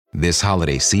This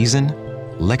holiday season,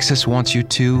 Lexus wants you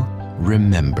to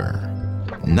remember.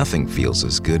 Nothing feels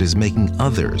as good as making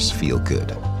others feel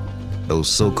good. Those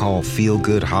so-called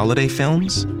feel-good holiday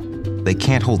films? They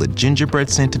can't hold a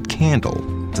gingerbread-scented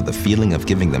candle to the feeling of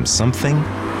giving them something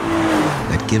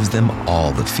that gives them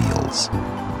all the feels.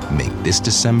 Make this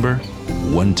December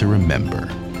one to remember.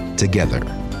 Together.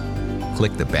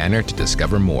 Click the banner to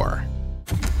discover more.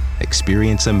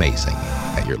 Experience amazing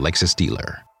at your Lexus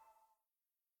dealer.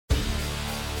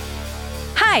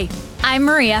 Hi, I'm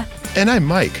Maria. And I'm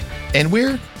Mike. And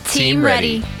we're Team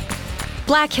Ready.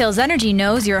 Black Hills Energy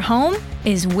knows your home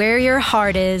is where your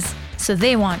heart is, so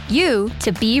they want you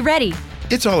to be ready.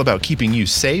 It's all about keeping you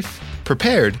safe,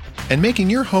 prepared, and making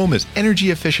your home as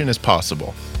energy efficient as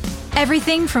possible.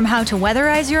 Everything from how to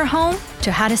weatherize your home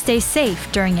to how to stay safe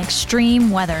during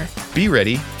extreme weather. Be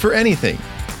ready for anything.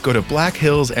 Go to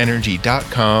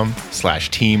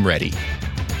blackhillsenergy.com/Team Ready.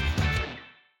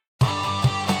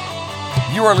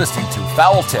 You are listening to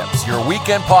Foul Tips, your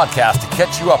weekend podcast to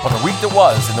catch you up on the week that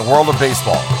was in the world of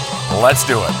baseball. Let's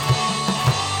do it.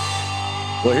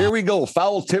 Well, here we go.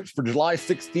 Foul Tips for July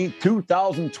 16th,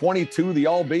 2022, the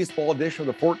all baseball edition of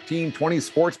the 1420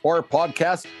 Sports Bar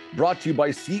podcast, brought to you by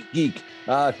SeatGeek.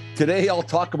 Today, I'll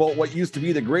talk about what used to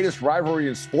be the greatest rivalry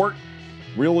in sport.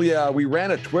 Really, we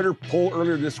ran a Twitter poll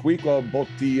earlier this week about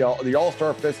the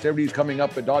All-Star festivities coming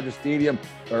up at Dodger Stadium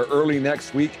early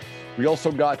next week. We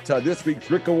also got this week's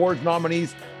Rick Awards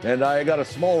nominees, and I got a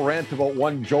small rant about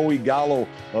one Joey Gallo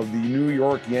of the New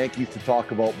York Yankees to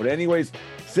talk about. But anyways,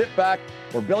 sit back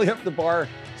or belly up the bar,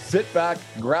 sit back,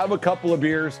 grab a couple of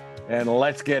beers, and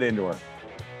let's get into it.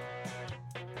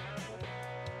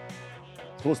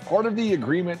 So as part of the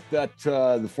agreement that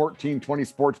the 1420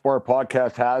 Sports Bar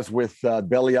podcast has with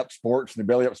Belly Up Sports and the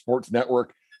Belly Up Sports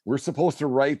Network, we're supposed to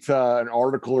write an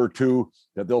article or two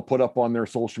that they'll put up on their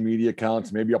social media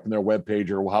accounts, maybe up on their webpage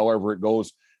or however it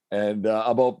goes, and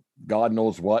about God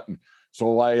knows what. And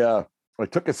so I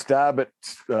took a stab at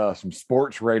some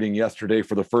sports writing yesterday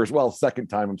for the second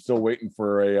time. I'm still waiting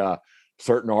for a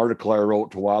certain article I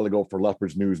wrote a while ago for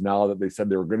Leopards News Now that they said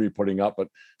they were going to be putting up, but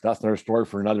that's another story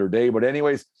for another day. But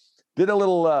anyways, did a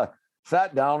little,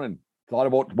 sat down and thought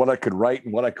about what I could write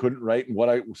and what I couldn't write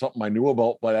and something I knew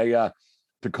about. But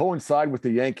to coincide with the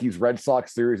Yankees-Red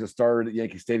Sox series that started at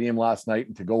Yankee Stadium last night,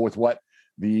 and to go with what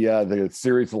the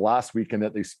series last weekend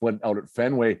that they split out at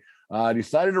Fenway, I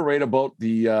decided to write about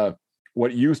the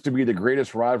what used to be the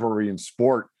greatest rivalry in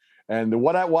sport. And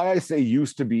why I say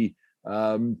used to be,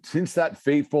 since that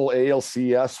fateful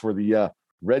ALCS where the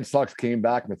Red Sox came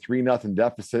back in a 3-0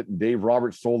 deficit and Dave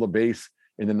Roberts stole the base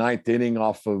in the 9th inning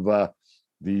off of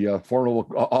the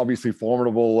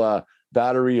formidable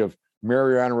battery of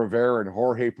Mariano Rivera and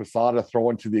Jorge Posada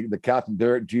throwing to the captain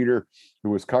Derek Jeter,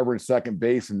 who was covering second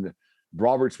base, and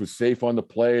Roberts was safe on the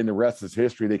play, and the rest is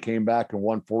history. They came back and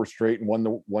won 4 straight and won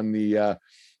the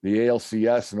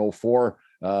ALCS in 2004.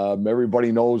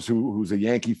 Everybody knows who's a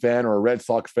Yankee fan or a Red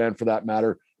Sox fan for that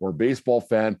matter, or a baseball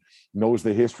fan, knows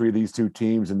the history of these two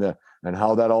teams and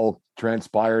how that all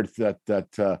transpired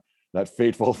that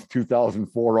fateful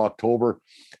 2004 October,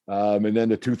 and then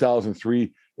the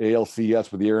 2003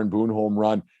 ALCS with the Aaron Boone home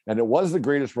run. And it was the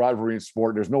greatest rivalry in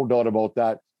sport. There's no doubt about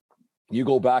that. You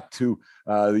go back to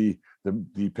the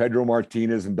Pedro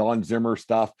Martinez and Don Zimmer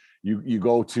stuff. You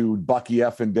go to Bucky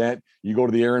F. and Dent. You go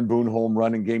to the Aaron Boone home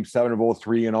run in Game 7 of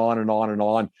 2003, and on and on and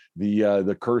on.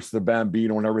 The curse of the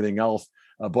Bambino and everything else.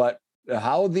 But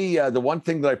how the one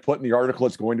thing that I put in the article,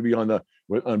 it's going to be on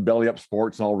Belly Up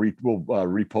Sports, and we'll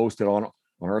repost it on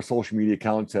our social media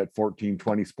accounts at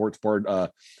 1420 Sports Bar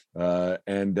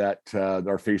and at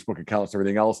our Facebook accounts and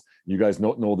everything else. You guys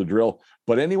know the drill.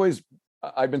 But anyways,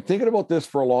 I've been thinking about this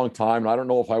for a long time. I don't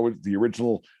know if I was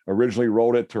originally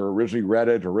wrote it or originally read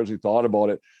it or originally thought about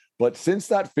it. But since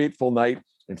that fateful night,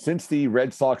 and since the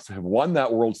Red Sox have won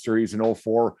that World Series in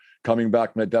 2004, coming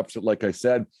back from that deficit, like I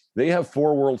said, they have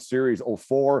 4 World Series,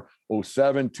 2004,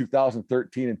 2007,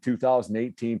 2013, and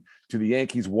 2018, to the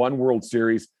Yankees 1 World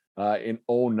Series in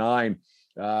 2009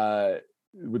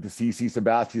 with the CC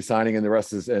Sabathia signing and the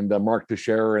rest and Mark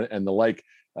Teixeira and the like.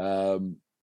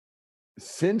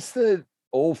 Since the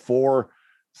 2004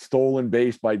 stolen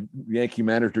base by Yankee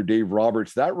manager Dave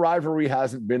Roberts, that rivalry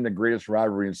hasn't been the greatest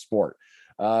rivalry in sport.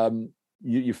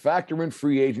 You factor in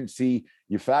free agency,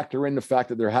 you factor in the fact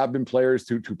that there have been players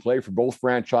to play for both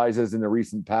franchises in the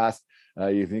recent past.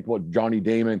 You think about Johnny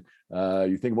Damon,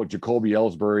 you think about Jacoby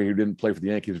Ellsbury, who didn't play for the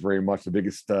Yankees very much, the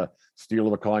biggest steal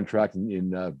of a contract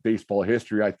in baseball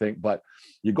history, I think. But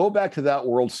you go back to that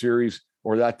World Series,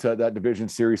 or that division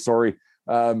series, sorry.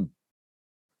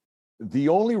 the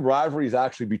only rivalry is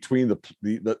actually between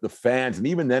the fans, and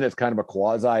even then, it's kind of a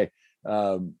quasi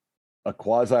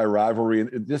rivalry,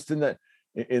 and just in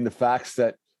the facts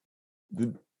that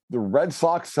the Red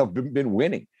Sox have been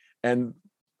winning, and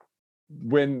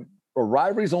when a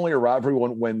rivalry is only a rivalry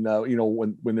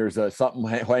when there's something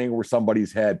hanging over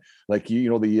somebody's head, like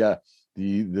the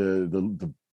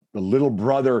little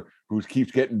brother who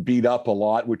keeps getting beat up a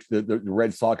lot, which the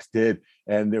Red Sox did,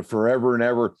 and forever and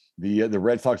ever the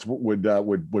Red Sox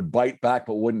would bite back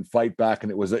but wouldn't fight back,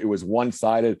 and it was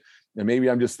one-sided. And maybe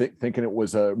I'm just thinking it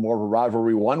was more of a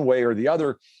rivalry one way or the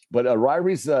other, but a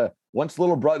rivalry's once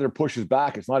little brother pushes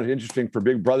back, it's not as interesting for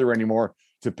big brother anymore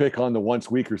to pick on the once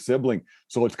weaker sibling.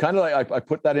 So it's kind of like I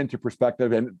put that into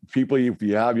perspective. And people, if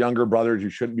you have younger brothers, you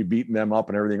shouldn't be beating them up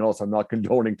and everything else. I'm not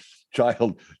condoning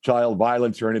child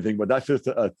violence or anything, but that's just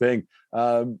a thing.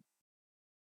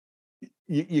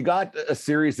 You got a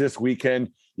series this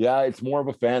weekend. Yeah, it's more of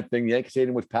a fan thing. Yankee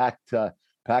Stadium was packed to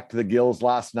the gills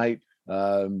last night.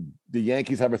 The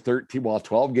Yankees have a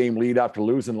 12-game lead after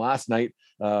losing last night.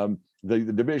 The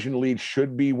division lead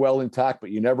should be well intact,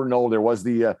 but you never know. There was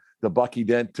the Bucky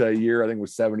Dent year. I think it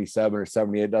was 77 or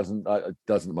 78.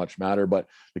 Doesn't much matter, but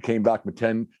they came back with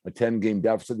a 10-game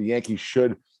deficit. The Yankees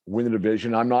should win the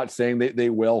division. I'm not saying they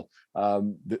will.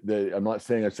 I'm not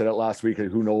saying I said it last week.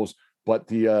 Who knows? But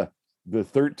the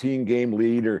 13-game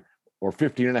lead or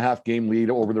 15.5-game lead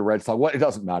over the Red Sox. It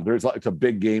doesn't matter. It's a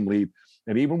big game lead.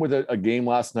 And even with a game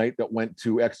last night that went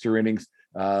to extra innings,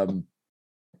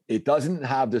 it doesn't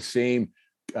have the same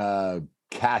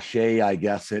cachet, I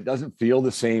guess. It doesn't feel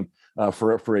the same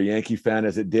for a Yankee fan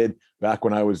as it did back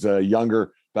when I was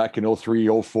younger, back in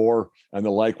 03, 04, and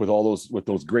the like, with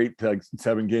those great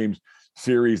 7 games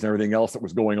series and everything else that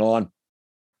was going on.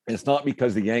 And it's not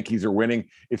because the Yankees are winning.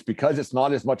 It's because it's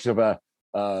not as much of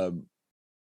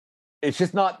it's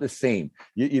just not the same.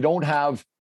 You don't have.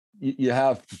 You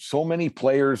have so many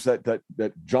players that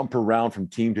jump around from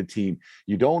team to team.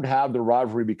 You don't have the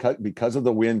rivalry because of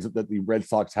the wins that the Red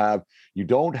Sox have. You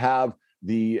don't have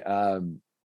the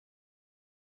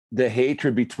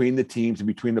hatred between the teams and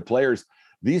between the players.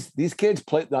 These kids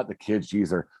play, not the kids,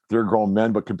 geez, they're grown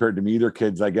men, but compared to me, they're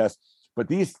kids, I guess. But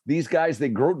these guys, they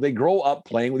grow up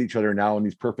playing with each other now in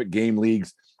these perfect game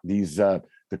leagues, these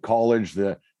the college,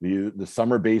 the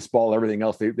summer baseball, everything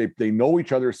else. They know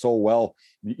each other so well.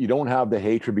 You don't have the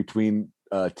hatred between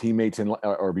teammates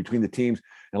or between the teams.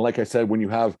 And like I said, when you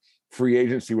have free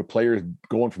agency with players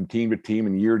going from team to team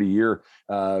and year to year,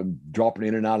 dropping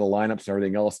in and out of lineups and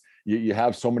everything else, you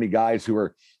have so many guys who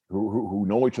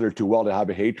know each other too well to have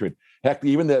a hatred. Heck,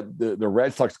 even the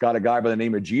Red Sox got a guy by the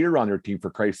name of Jeter on their team, for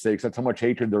Christ's sakes. That's how much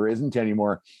hatred there isn't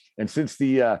anymore. And since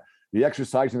the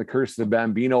exercise and the curse of the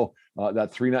Bambino,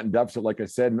 that 3-0 deficit, like I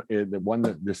said, that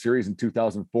won the series in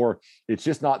 2004, it's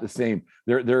just not the same.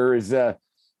 There is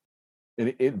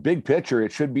in big picture,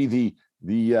 it should be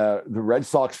the Red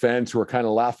Sox fans who are kind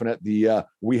of laughing at the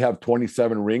we have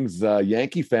 27 rings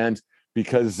Yankee fans,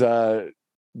 because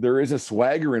there is a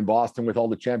swagger in Boston with all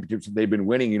the championships that they've been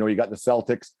winning. You got the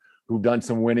Celtics who've done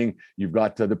some winning. You've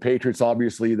got the Patriots,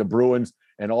 obviously, the Bruins,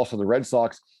 and also the Red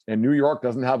Sox. And New York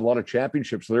doesn't have a lot of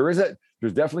championships. So there's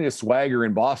definitely a swagger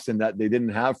in Boston that they didn't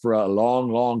have for a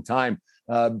long, long time.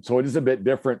 So it is a bit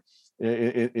different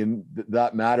in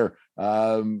that matter.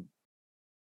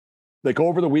 Like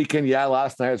over the weekend,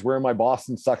 last night I was wearing my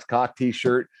Boston Sucks Cock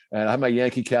t-shirt, and I had my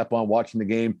Yankee cap on watching the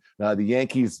game. The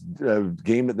Yankees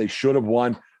game that they should have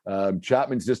won.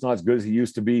 Chapman's just not as good as he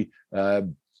used to be.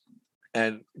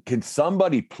 And can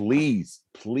somebody please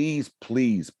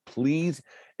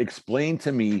explain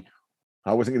to me,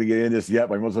 I wasn't going to get into this yet,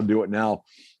 but I might as well do it now.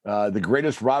 The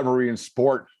greatest rivalry in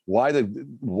sport. Why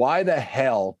the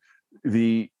hell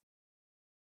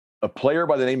a player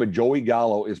by the name of Joey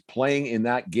Gallo is playing in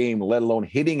that game, let alone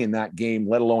hitting in that game,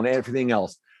 let alone everything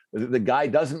else. The guy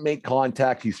doesn't make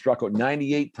contact. He struck out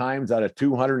 98 times out of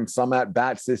 200 and some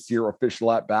at-bats this year,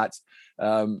 official at-bats.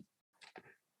 I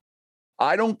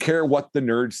don't care what the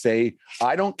nerds say.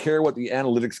 I don't care what the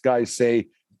analytics guys say.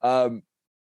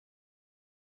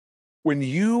 When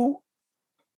you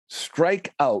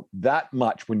strike out that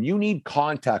much, when you need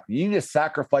contact, you need a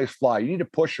sacrifice fly, you need to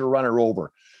push your runner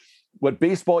over, what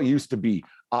baseball used to be.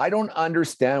 I don't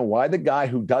understand why the guy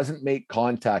who doesn't make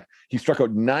contact, he struck out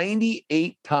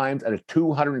 98 times out of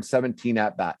 217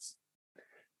 at-bats.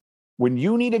 When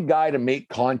you need a guy to make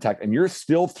contact and you're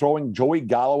still throwing Joey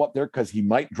Gallo up there because he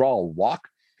might draw a walk,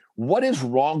 what is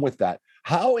wrong with that?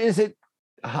 How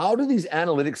do these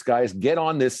analytics guys get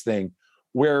on this thing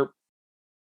where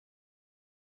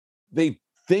they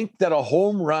think that a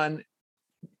home run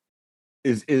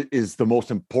is the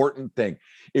most important thing?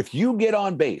 If you get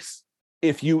on base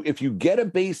if you get a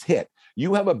base hit,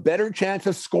 you have a better chance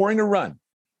of scoring a run.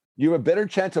 You have a better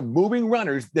chance of moving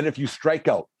runners than if you strike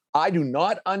out. I do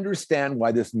not understand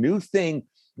why this new thing,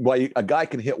 why a guy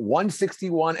can hit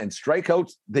 161 and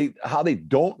strikeouts, how they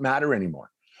don't matter anymore.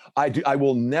 I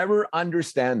will never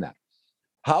understand that.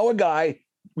 How a guy,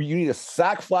 you need a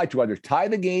sac fly to either tie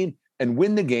the game and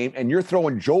win the game, and you're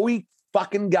throwing Joey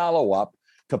fucking Gallo up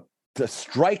to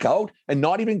strike out and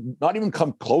not even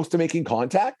come close to making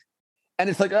contact. And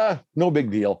it's like, no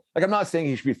big deal. Like, I'm not saying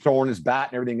he should be throwing his bat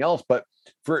and everything else, but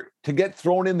to get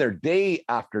thrown in there day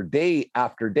after day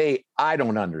after day, I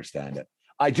don't understand it.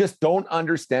 I just don't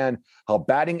understand how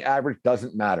batting average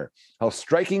doesn't matter, how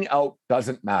striking out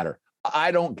doesn't matter.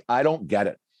 I don't get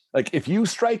it. Like, if you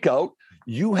strike out,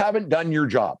 you haven't done your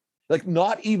job. Like,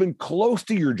 not even close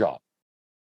to your job.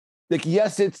 Like,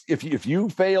 yes, it's if you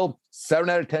failed 7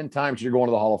 out of 10 times, you're going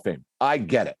to the Hall of Fame. I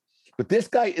get it. But this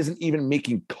guy isn't even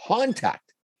making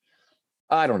contact.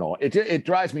 I don't know. It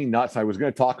drives me nuts. I was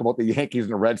going to talk about the Yankees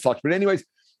and the Red Sox, but anyways,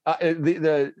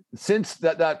 since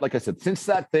that like I said, since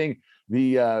that thing,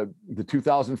 the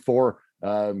 2004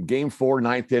 Game 4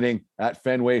 ninth inning at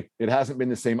Fenway, it hasn't been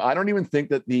the same. I don't even think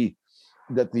that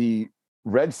the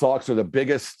Red Sox are the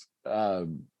biggest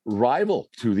rival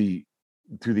to the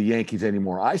Yankees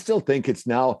anymore. I still think it's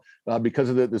now because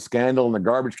of the scandal and the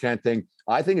garbage can thing.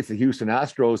 I think it's the Houston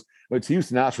Astros. It's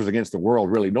Houston Astros against the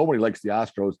world, really. Nobody likes the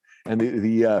Astros. And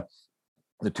the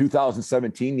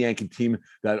 2017 Yankee team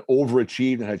that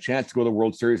overachieved and had a chance to go to the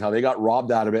World Series, how they got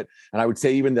robbed out of it. And I would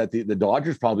say even that the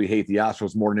Dodgers probably hate the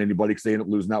Astros more than anybody because they ended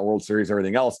up losing that World Series and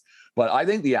everything else. But I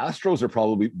think the Astros are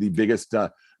probably the biggest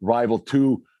rival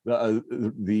to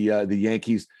the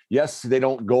Yankees. Yes, they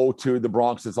don't go to the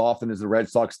Bronx as often as the Red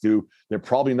Sox do. They're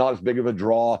probably not as big of a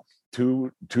draw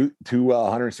to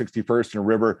 161st and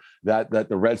River that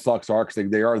the Red Sox are,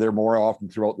 because they are there more often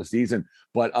throughout the season.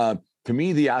 But to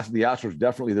me, the Astros are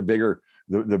definitely the bigger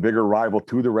rival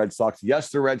to the Red Sox. Yes,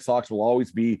 the Red Sox will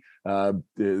always be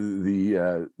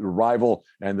the rival,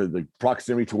 and the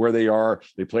proximity to where they are.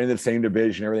 They play in the same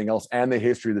division, everything else, and the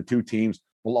history of the two teams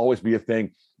will always be a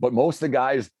thing. But most of the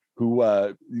guys who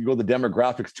you go the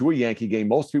demographics to a Yankee game,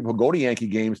 most people who go to Yankee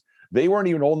games, they weren't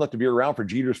even old enough to be around for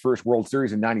Jeter's first World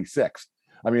Series in '96.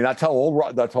 I mean, that's how old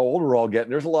we're all getting.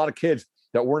 There's a lot of kids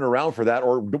that weren't around for that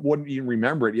or wouldn't even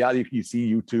remember it. Yeah, you see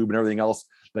YouTube and everything else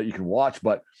that you can watch,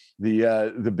 but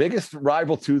the biggest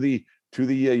rival to the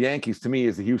Yankees to me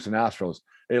is the Houston Astros.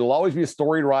 It'll always be a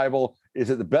storied rival. Is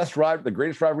it the best rival, the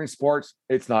greatest rivalry in sports?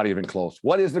 It's not even close.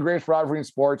 What is the greatest rivalry in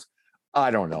sports? I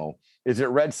don't know. Is it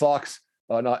Red Sox?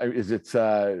 Is it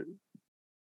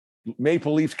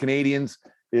Maple Leafs Canadians?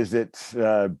 Is it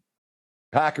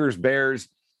Packers Bears?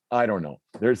 I don't know.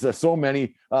 There's so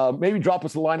many. Maybe drop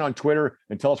us a line on Twitter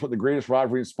and tell us what the greatest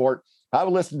rivalry in sport. Have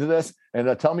a listen to this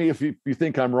and tell me if you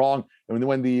think I'm wrong. And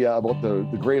when about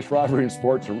the greatest rivalry in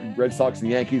sports, or Red Sox and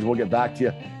the Yankees, we'll get back to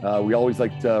you. We always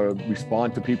like to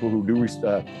respond to people who do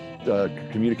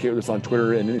communicate with us on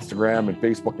Twitter and Instagram and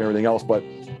Facebook and everything else. But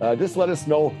just let us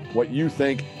know what you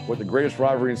think, what the greatest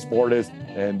rivalry in sport is.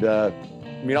 And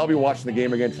I mean, I'll be watching the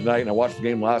game again tonight, and I watched the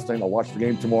game last night. I'll watch the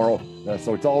game tomorrow.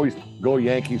 So it's always go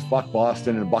Yankees, fuck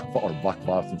Boston, and buck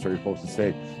Boston, so you're supposed to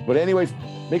say. But anyways,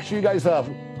 make sure you guys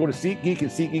go to SeatGeek and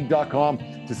SeatGeek.com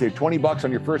to save $20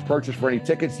 on your first purchase for any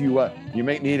tickets you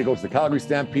may need. It goes to the Calgary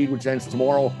Stampede, which ends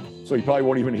tomorrow. So you probably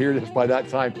won't even hear this by that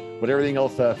time. But everything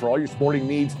else for all your sporting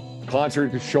needs,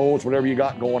 concerts, shows, whatever you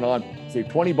got going on, save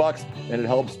 $20, and it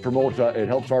helps promote. It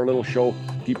helps our little show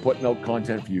keep putting out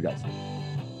content for you guys.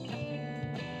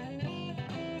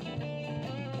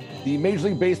 The Major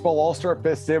League Baseball All-Star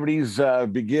festivities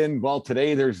begin. Well,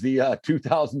 today there's the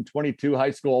 2022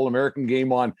 High School All-American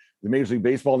game on the Major League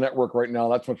Baseball Network right now.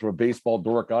 That's much of a baseball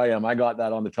dork I am. I got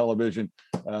that on the television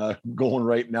going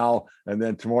right now. And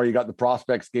then tomorrow you got the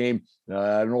Prospects game.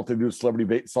 I don't know if they do a celebrity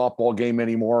softball game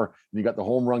anymore. And you got the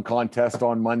home run contest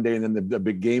on Monday, and then the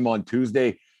big game on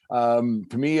Tuesday.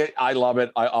 To me, I love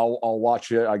it. I'll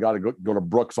watch it. I got to go to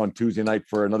Brooks on Tuesday night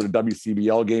for another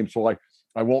WCBL game. So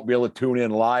I won't be able to tune in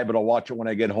live, but I'll watch it when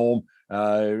I get home.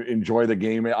 Enjoy the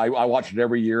game. I watch it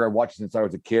every year. I watched it since I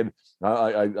was a kid.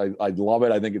 I love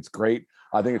it. I think it's great.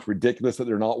 I think it's ridiculous that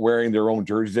they're not wearing their own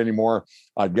jerseys anymore.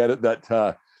 I get it that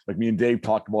like me and Dave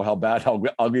talked about how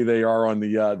ugly they are on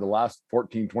the last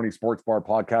 1420 Sports Bar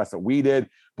podcast that we did.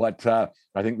 But I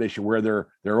think they should wear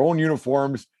their own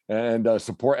uniforms and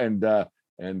support and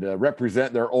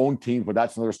represent their own team. But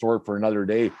that's another story for another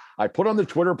day. I put on the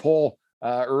Twitter poll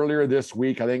earlier this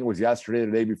week, I think it was yesterday,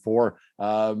 the day before,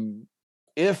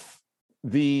 if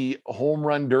the home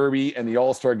run derby and the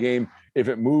All-Star game, if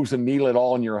it moves a needle at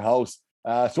all in your house,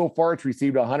 So far, it's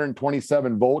received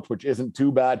 127 votes, which isn't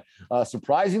too bad.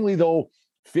 Surprisingly, though,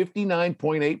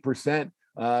 59.8%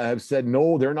 have said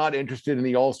no, they're not interested in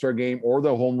the All-Star game or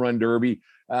the Home Run Derby.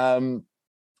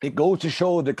 It goes to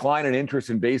show a decline in interest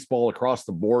in baseball across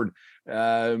the board.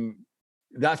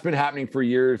 That's been happening for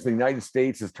years. The United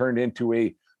States has turned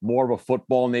into more of a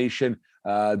football nation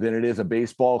than it is a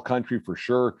baseball country, for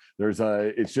sure.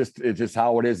 It's just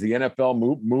how it is. The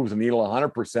NFL moves the needle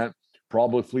 100%.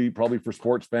 Probably for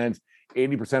sports fans.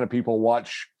 80% of people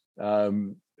watch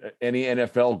any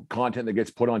NFL content that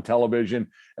gets put on television.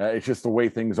 It's just the way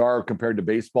things are compared to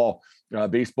baseball.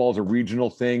 Baseball is a regional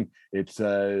thing. It's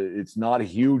not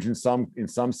huge in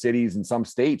some cities, in some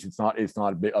states. It's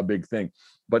not a big thing.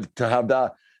 But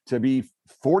to be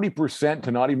 40%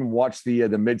 to not even watch the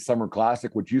Midsummer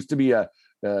Classic, which used to be a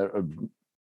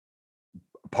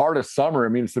part of summer. I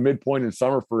mean, it's the midpoint in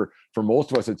summer for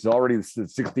most of us. It's already the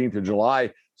 16th of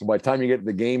July. So by the time you get to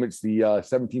the game, it's the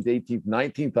 17th, 18th,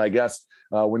 19th, I guess,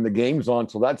 when the game's on.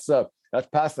 So that's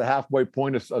past the halfway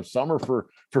point of summer for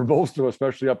most of us,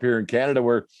 especially up here in Canada,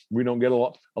 where we don't get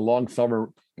a long summer,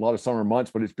 a lot of summer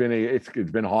months. But it's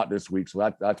been hot this week,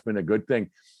 so that's been a good thing.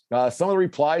 Some of the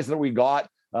replies that we got,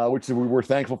 which we were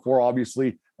thankful for,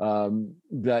 obviously,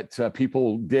 that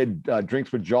people did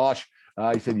drinks with Josh.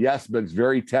 He said yes, but it's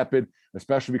very tepid,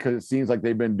 especially because it seems like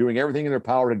they've been doing everything in their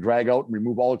power to drag out and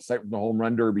remove all excitement from the Home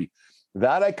Run Derby.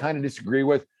 That I kind of disagree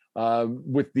with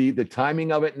the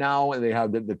timing of it now, and they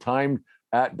have the time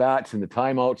at bats and the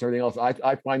timeouts and everything else.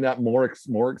 I find that more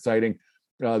exciting,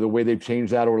 the way they've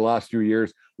changed that over the last few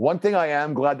years. One thing I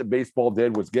am glad that baseball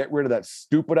did was get rid of that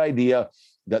stupid idea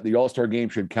that the All-Star game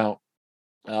should count.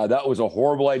 That was a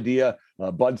horrible idea.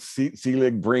 Bud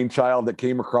Selig brainchild that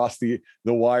came across the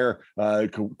wire.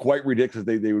 Quite ridiculous.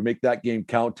 They would make that game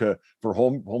count for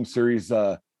home series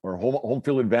or home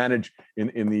field advantage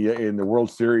in the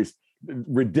World Series.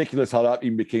 Ridiculous how that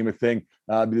even became a thing.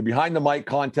 The behind the mic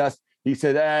contest, he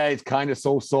said, it's kind of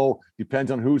so.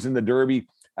 Depends on who's in the Derby.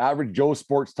 Average Joe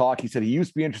Sports Talk, he said he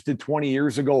used to be interested 20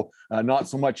 years ago, not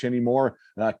so much anymore.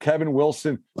 Kevin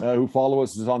Wilson, who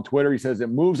follows us on Twitter, he says it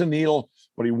moves a needle,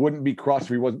 but he wouldn't be crushed if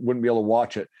he wouldn't be able to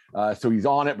watch it. So he's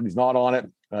on it, but he's not on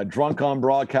it. Drunk on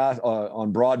broadcast,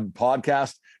 on Broad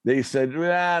podcast, they said,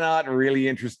 not really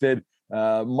interested.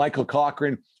 Michael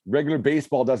Cochran, regular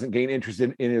baseball doesn't gain interest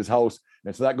in his house.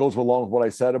 And so that goes along with what I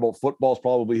said about football's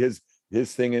probably his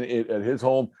thing at his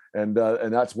home. And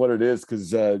that's what it is,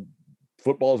 because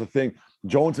football is a thing.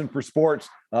 Joneson for sports,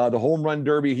 the Home Run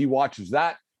Derby, he watches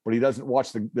that, but he doesn't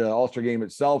watch the All-Star game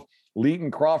itself.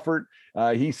 Leighton Crawford,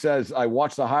 he says, I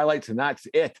watch the highlights and that's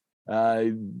it.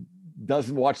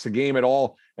 Doesn't watch the game at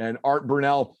all. And Art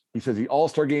Burnell, he says the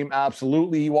All-Star game,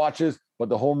 absolutely he watches, but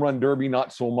the Home Run Derby,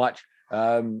 not so much.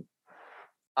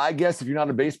 I guess if you're not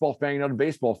a baseball fan, you're not a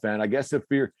baseball fan. I guess if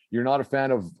you're not a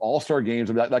fan of All-Star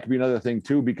games, that could be another thing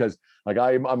too, because like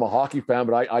I'm a hockey fan,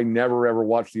 but I never ever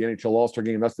watched the NHL All-Star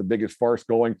game. That's the biggest farce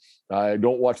going. I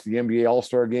don't watch the NBA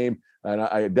All-Star game, and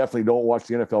I definitely don't watch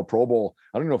the NFL Pro Bowl.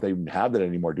 I don't know if they even have that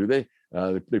anymore, do they?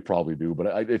 They probably do,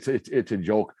 but it's a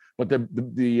joke. But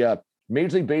the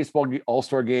Major League Baseball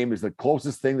All-Star game is the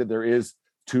closest thing that there is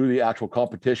to the actual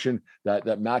competition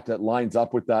that lines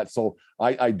up with that. So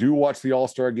I do watch the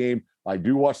All-Star game. I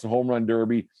do watch the Home Run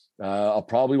Derby. I'll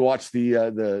probably watch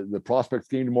the Prospects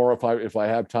game tomorrow if I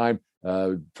have time.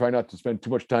 Try not to spend too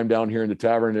much time down here in the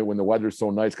tavern when the weather's so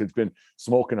nice, because it's been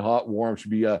smoking hot, warm.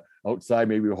 Should be outside,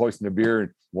 maybe hoisting a beer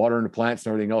and watering the plants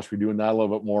and everything else. We're doing that a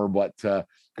little bit more, but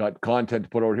got content to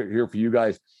put out here for you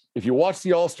guys. If you watch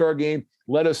the All-Star game,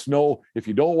 let us know. If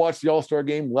you don't watch the All-Star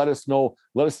game, let us know.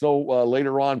 Let us know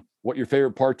later on what your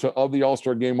favorite parts of the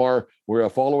All-Star game are. Where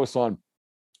follow us on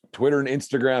Twitter and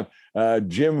Instagram.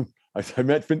 Jim, I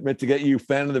meant to get you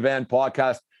Fan of the Van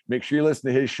podcast. Make sure you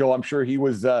listen to his show. I'm sure he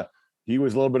was a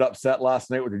little bit upset last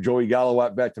night with the Joey Gallo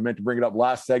at bet. I meant to bring it up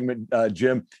last segment.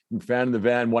 Jim, Fan of the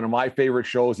Van, one of my favorite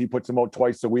shows. He puts them out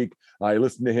twice a week. I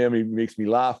listen to him. He makes me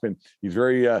laugh, and he's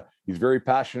very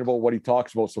passionate about what he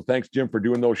talks about. So thanks, Jim, for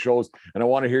doing those shows. And I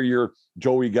want to hear your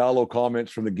Joey Gallo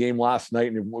comments from the game last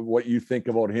night and what you think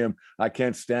about him. I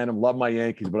can't stand him. Love my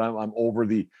Yankees, but I'm over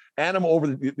the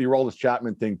Aroldis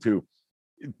Chapman thing too.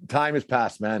 Time has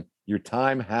passed, man. Your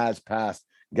time has passed.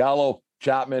 Gallo,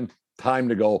 Chapman, time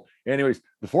to go. Anyways,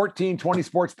 the 1420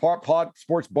 Sports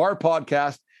Bar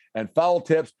podcast and Foul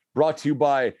Tips brought to you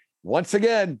by, once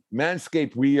again,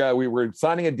 Manscaped. We were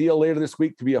signing a deal later this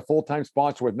week to be a full-time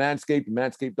sponsor with Manscaped and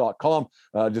manscaped.com.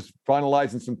 Just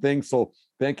finalizing some things. So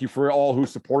thank you for all who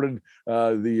supported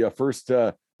the first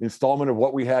installment of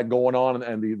what we had going on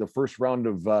and the first round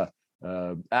of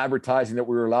advertising that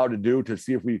we were allowed to do to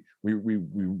see if we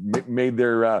made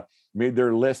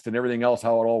their list and everything else,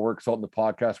 how it all works out in the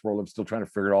podcast world. I'm still trying to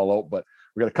figure it all out, but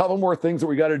we got a couple more things that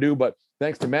we got to do. But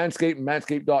thanks to Manscaped and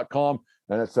manscaped.com.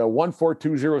 And it's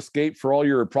 1420 Escape for all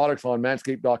your products on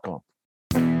manscaped.com.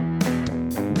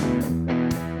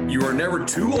 You are never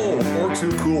too old or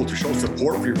too cool to show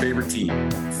support for your favorite team.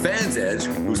 Fans Edge,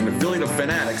 who's an affiliate of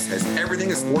Fanatics, has everything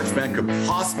a sports fan could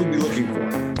possibly be looking for.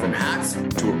 From hats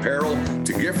to apparel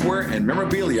to giftware and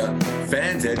memorabilia,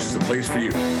 Fans Edge is the place for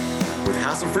you. With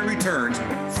hassle-free returns,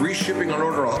 free shipping on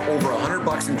order over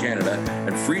 $100 in Canada,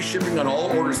 and free shipping on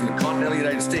all orders in the continental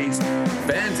United States,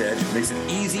 Fans Edge makes it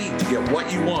easy to get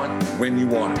what you want when you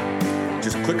want it.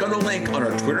 Just click on the link on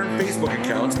our Twitter and Facebook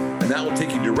accounts, and that will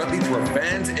take you directly to our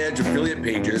Fans Edge affiliate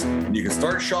pages, and you can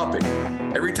start shopping.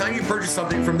 Every time you purchase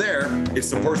something from there, it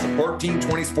supports the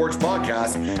 1420 Sports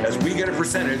Podcast, as we get a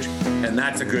percentage, and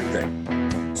that's a good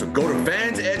thing. So go to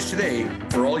Fans Edge today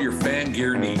for all your fan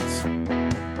gear needs.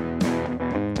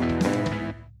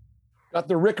 Got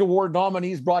the Rick Award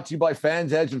nominees brought to you by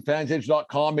Fans Edge and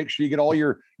fansedge.com. Make sure you get all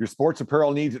your sports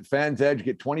apparel needs at Fans Edge.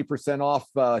 Get 20%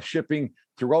 off shipping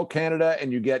throughout Canada,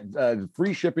 and you get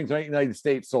free shipping throughout the United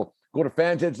States. So go to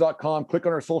fansedge.com, click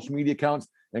on our social media accounts,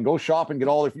 and go shop and get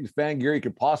all the fan gear you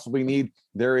could possibly need.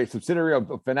 They're a subsidiary of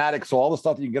Fanatics, so all the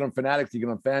stuff that you can get on Fanatics, you get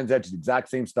on Fans Edge, the exact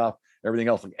same stuff. Everything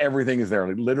else, like everything is there.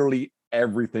 Like literally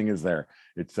everything is there.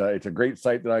 It's a great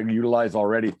site that I utilize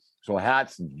already. So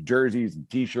hats and jerseys and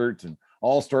T-shirts and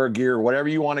all-star gear, whatever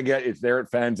you want to get, it's there at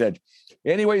Fans Edge.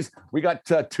 Anyways, we got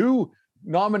two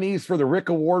nominees for the Rick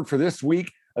Award for this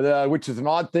week, which is an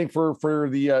odd thing for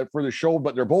the show,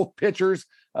 but they're both pitchers.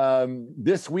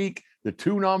 This week, the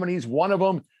two nominees, one of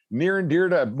them near and dear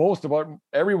to most of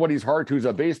everybody's heart who's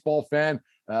a baseball fan.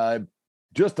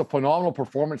 Just a phenomenal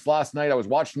performance last night. I was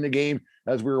watching the game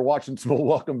as we were watching some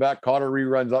Welcome Back Kotter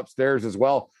reruns upstairs as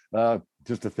well.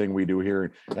 Just a thing we do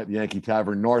here at the Yankee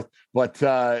Tavern North. But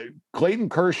Clayton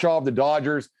Kershaw of the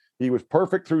Dodgers, he was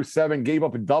perfect through 7, gave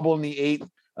up a double in the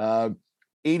 8th,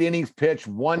 8 innings pitched,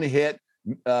 1 hit,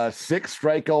 6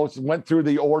 strikeouts, went through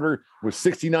the order with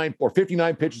 59 or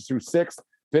 59 pitches through 6,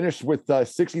 finished with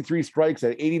 63 strikes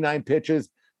at 89 pitches,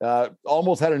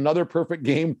 almost had another perfect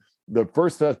game the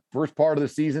first part of the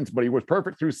season, but he was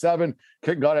perfect through 7,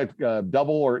 got a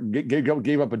double or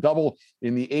gave up a double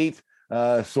in the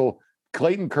 8th. So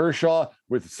Clayton Kershaw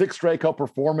with 6 strikeout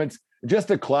performance, just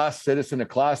a class citizen, a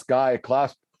class guy, a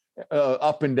class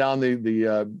up and down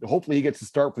the hopefully he gets to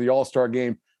start for the All-Star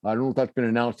game. I don't know if that's been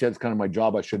announced yet. It's kind of my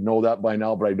job. I should know that by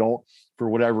now, but I don't for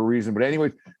whatever reason. But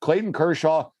anyways, Clayton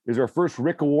Kershaw is our first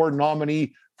Rick Award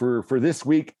nominee for this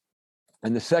week.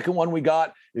 And the second one we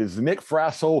got is Nick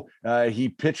Frasso. He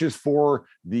pitches for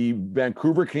the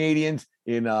Vancouver Canadians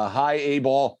in high A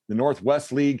ball, the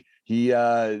Northwest League. He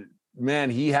had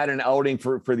an outing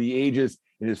for the ages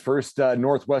in his first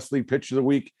Northwest League pitch of the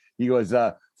week. He was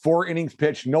 4 innings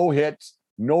pitched, no hits,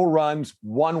 no runs,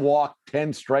 1 walk,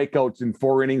 10 strikeouts in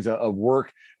 4 innings of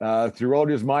work. Throughout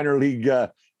his minor league,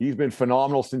 he's been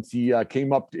phenomenal since he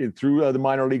came up through the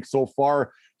minor league so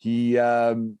far. He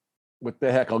what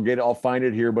the heck? I'll find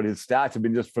it here, but his stats have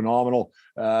been just phenomenal.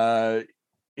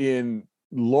 In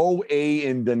low A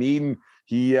in Dunedin,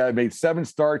 he made 7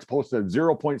 starts, posted a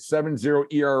 0.70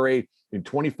 ERA in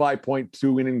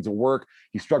 25.2 innings of work.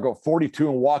 He struck out 42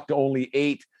 and walked only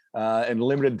 8, and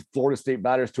limited Florida State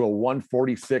batters to a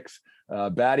 146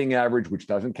 batting average, which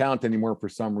doesn't count anymore for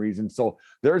some reason. So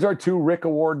there's our 2 Rick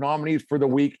Award nominees for the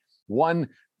week. One,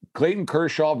 Clayton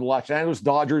Kershaw of the Los Angeles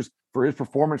Dodgers, for his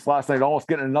performance last night, almost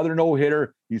getting another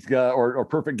no-hitter. He's got or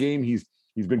perfect game. He's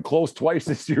been close twice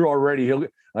this year already.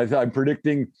 I'm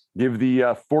predicting, give the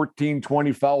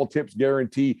 14-20 foul tips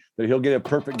guarantee that he'll get a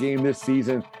perfect game this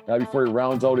season before he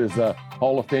rounds out his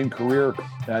Hall of Fame career.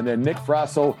 And then Nick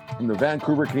Frasso from the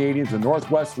Vancouver Canadians, the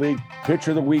Northwest League,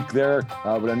 pitcher of the week there,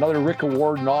 with another Rick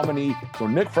Award nominee. So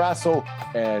Nick Frasso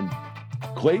and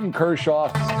Clayton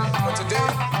Kershaw. But today,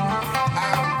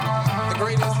 I'm the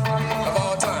greatest of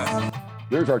all time.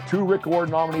 There's our 2 Rick Award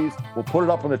nominees. We'll put it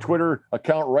up on the Twitter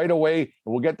account right away, and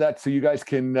we'll get that so you guys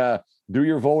can do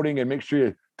your voting, and make sure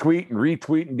you tweet and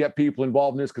retweet and get people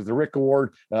involved in this, because the Rick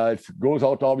Award it goes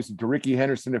out obviously to Ricky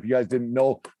Henderson, if you guys didn't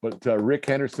know, but Rick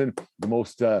Henderson, the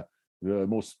most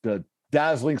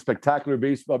dazzling, spectacular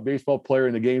baseball player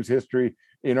in the game's history,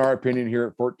 in our opinion, here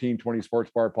at 1420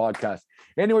 Sports Bar Podcast.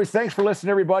 Anyways, thanks for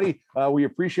listening, everybody. We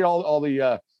appreciate all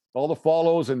the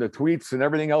follows and the tweets and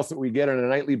everything else that we get on a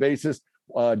nightly basis,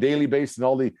 daily basis, and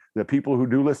all the people who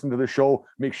do listen to the show.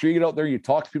 Make sure you get out there, you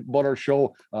talk to people about our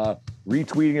show,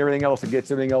 retweeting everything else that gets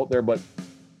everything out there. But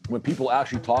when people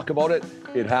actually talk about it,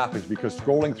 it happens, because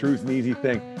scrolling through is an easy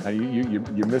thing, and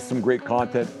you miss some great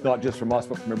content, not just from us,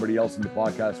 but from everybody else in the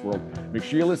podcast world. Make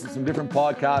sure you listen to some different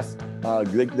podcasts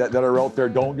that are out there.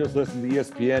 Don't just listen to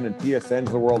ESPN and TSNs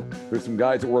of the world. There's some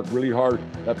guys that work really hard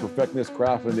at perfecting this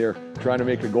craft, and they're trying to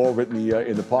make a go of it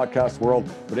in the podcast world.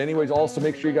 But anyways, also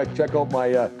make sure you guys check out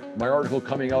my my article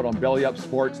coming out on Belly Up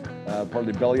Sports, part of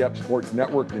the Belly Up Sports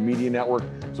Network, the media network.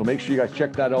 So make sure you guys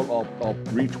check that out. I'll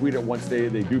retweet it once they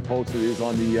do post it. It is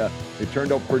on the. It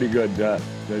turned out pretty good. I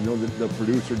know the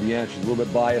producer Deanne, she's a little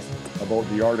bit biased about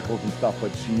the articles and stuff,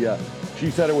 but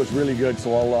she said it was really good.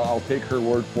 So I'll take her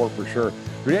word for sure.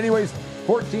 But anyways,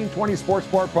 1420 Sports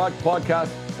Bar podcast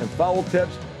and foul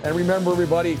tips. And remember,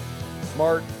 everybody,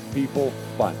 smart people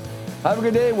fun. Have a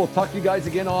good day. We'll talk to you guys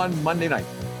again on Monday night.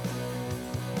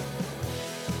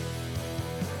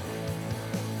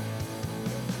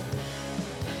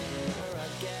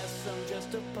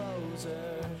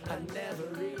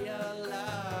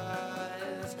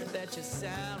 Your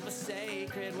sound was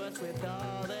sacred, what's with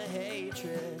all the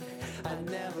hatred? I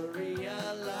never realized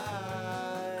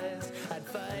I'd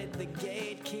fight the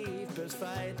gatekeepers,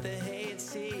 fight the hate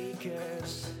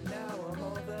seekers. Now I'm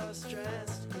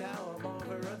overstressed, now I'm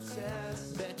over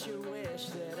obsessed. Bet you wish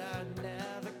that I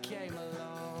never came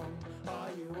along. Are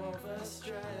you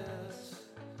overstressed?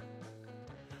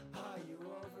 Are you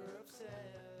over obsessed?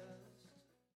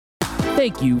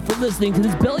 Thank you for listening to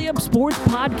this Belly Up Sports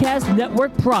Podcast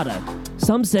Network product.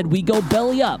 Some said we go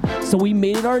belly up, so we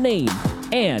made it our name,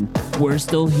 and we're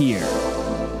still here.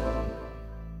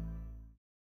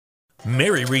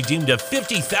 Mary redeemed a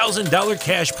 $50,000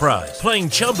 cash prize playing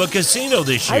Chumba Casino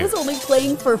this year. I was only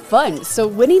playing for fun, so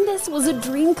winning this was a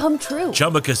dream come true.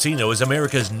 Chumba Casino is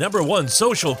America's #1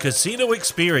 social casino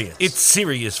experience. It's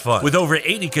serious fun. With over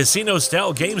 80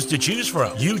 casino-style games to choose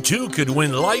from, you too could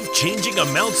win life-changing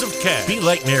amounts of cash. Be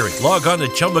like Mary. Log on to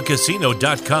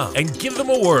ChumbaCasino.com and give them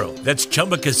a whirl. That's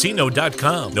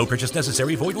ChumbaCasino.com. No purchase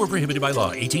necessary. Void or prohibited by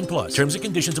law. 18+. Terms and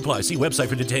conditions apply. See website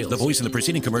for details. The voice in the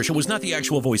preceding commercial was not the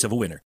actual voice of a winner.